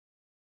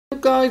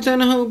up guys,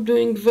 and I hope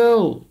doing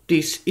well.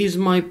 This is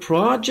my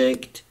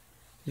project.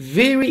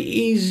 Very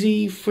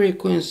easy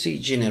frequency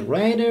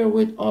generator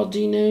with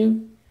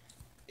Arduino,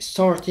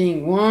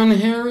 starting 1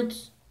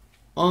 Hz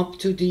up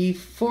to the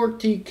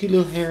 40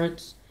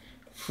 kilohertz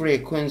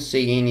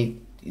frequency,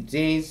 and it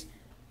is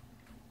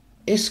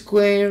a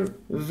square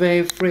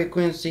wave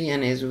frequency,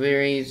 and it's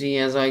very easy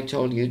as I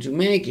told you to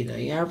make it.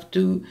 I have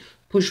to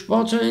push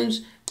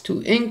buttons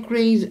to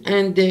increase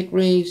and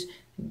decrease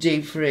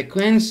the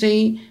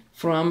frequency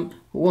from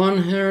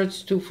 1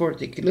 Hz to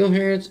 40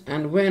 kilohertz,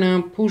 and when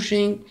I'm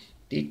pushing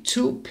the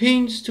two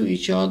pins to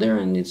each other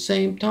at the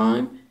same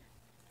time,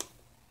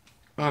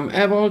 I'm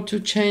able to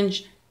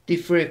change the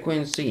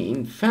frequency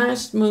in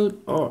fast mode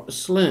or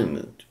slow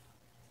mode.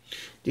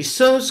 The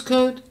source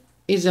code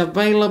is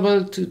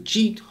available to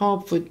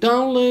GitHub for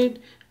download,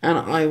 and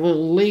I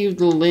will leave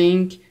the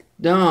link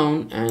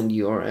down, and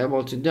you are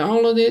able to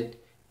download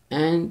it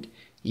and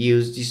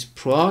use this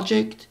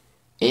project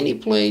any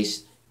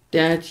place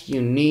that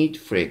you need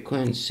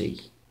frequency.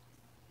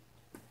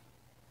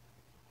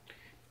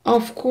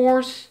 Of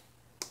course,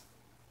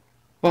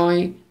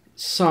 by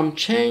some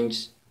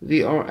change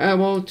we are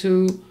able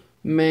to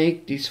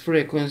make this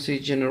frequency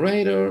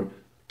generator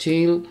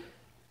till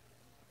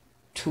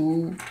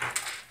 200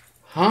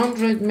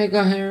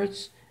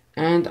 megahertz,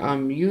 and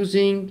I'm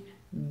using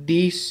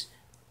these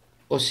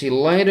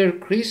oscillator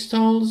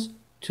crystals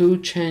to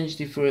change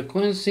the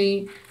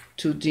frequency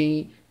to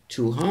the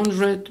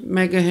 200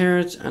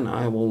 megahertz, and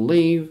I will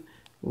leave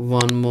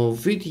one more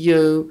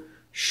video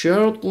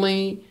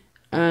shortly,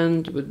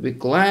 and would be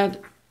glad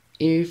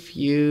if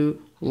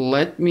you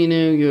let me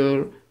know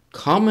your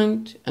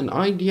comment and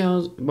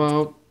ideas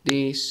about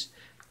this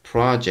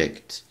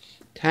project.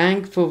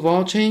 Thanks for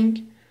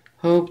watching.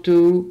 Hope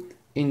to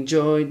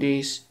enjoy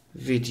this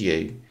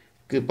video.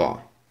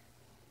 Goodbye.